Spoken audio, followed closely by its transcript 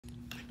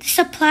The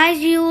supplies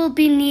you will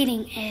be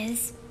needing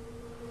is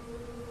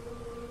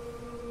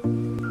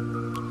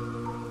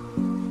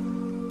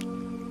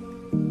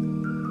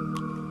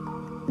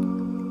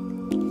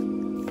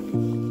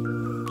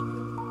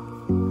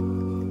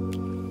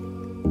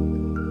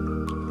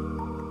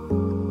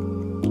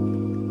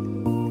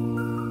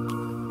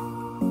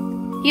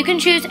you can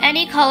choose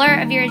any color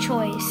of your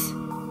choice.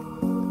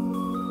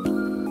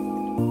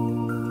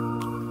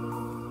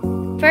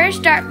 First,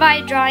 start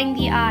by drawing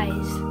the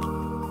eyes.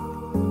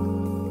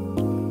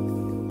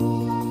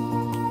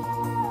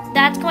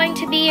 That's going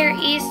to be your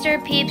Easter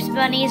Peeps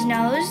Bunny's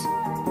nose.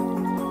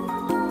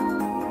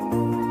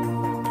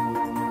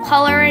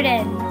 Color it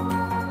in.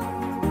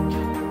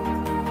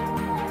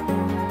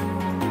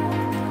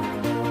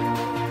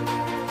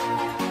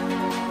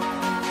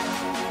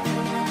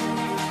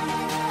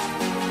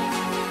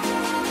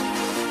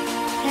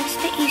 That's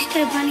the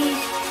Easter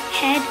Bunny's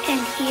head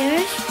and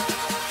ears.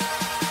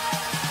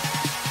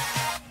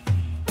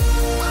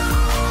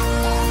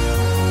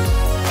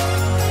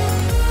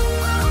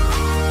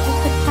 You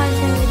could pause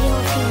the video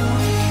if you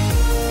want.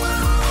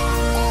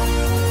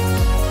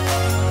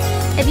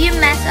 If you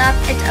mess up,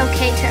 it's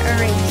okay to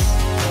erase.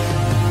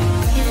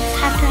 You just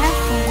have to have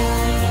fun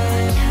when you're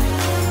on time.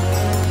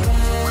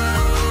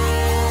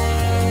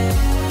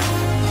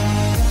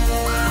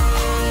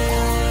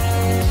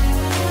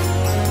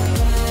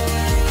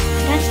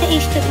 That's the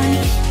Easter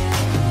Bunny's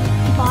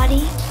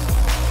body.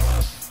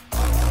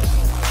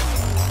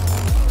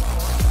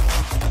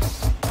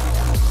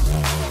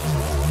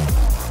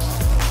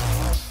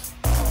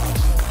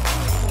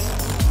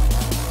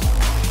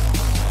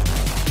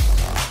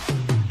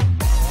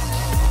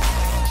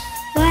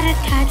 Go ahead and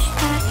attach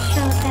that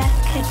so that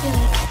could be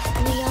like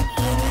real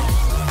ears.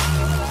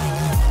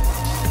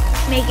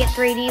 Make it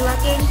 3D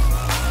looking.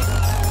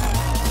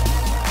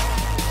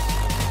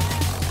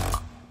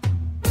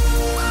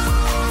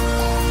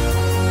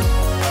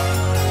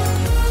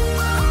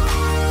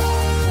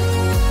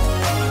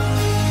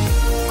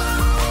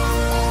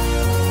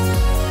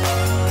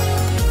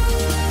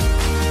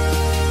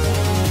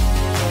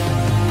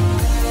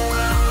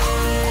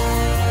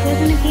 We're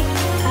going to be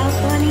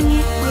outlining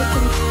it with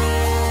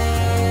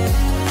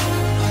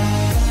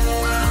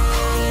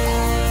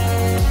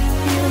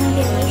and we're going to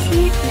be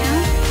erasing it now.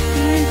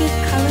 I'm going to be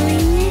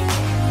coloring it.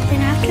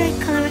 Then after I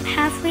color it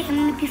halfway, I'm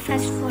going to be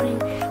fast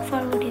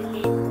forwarding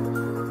it.